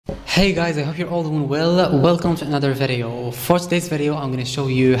Hey guys, I hope you're all doing well. Welcome to another video. For today's video, I'm going to show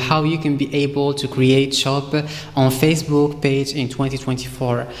you how you can be able to create shop on Facebook page in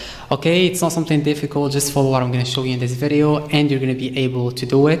 2024. Okay, it's not something difficult. Just follow what I'm going to show you in this video and you're going to be able to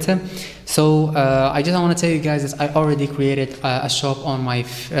do it. So I just want to tell you guys that I already created a shop on my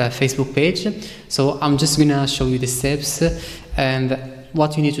Facebook page. So I'm just going to show you the steps. And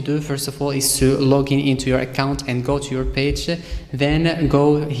what you need to do first of all is to log in into your account and go to your page. Then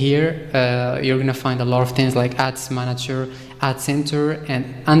go here, you're gonna find a lot of things like Ads Manager, Ad Center, and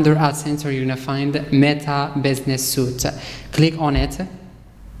under Ad Center you're gonna find Meta Business Suite. Click on it.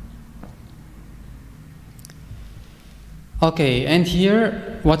 Okay, and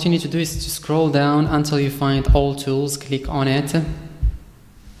here what you need to do is to scroll down until you find all tools. Click on it.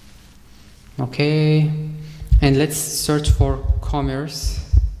 Okay, and let's search for commerce.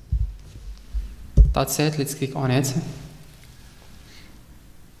 That's it. Let's click on it.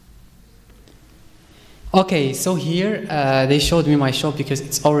 Okay, so here they showed me my shop because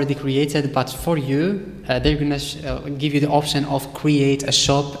it's already created, but for you they're gonna give you the option of create a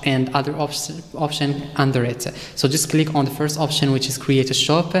shop and other option under it. So just click on the first option, which is create a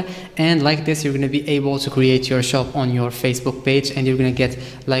shop, and like this you're gonna be able to create your shop on your Facebook page, and you're gonna get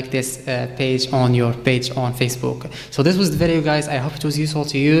like this page on your page on Facebook. So this was the video, guys. I hope it was useful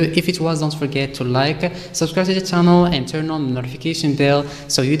to you. If it was, don't forget to like, subscribe to the channel, and turn on the notification bell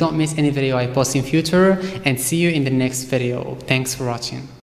so you don't miss any video I post in future. And see you in the next video. Thanks for watching.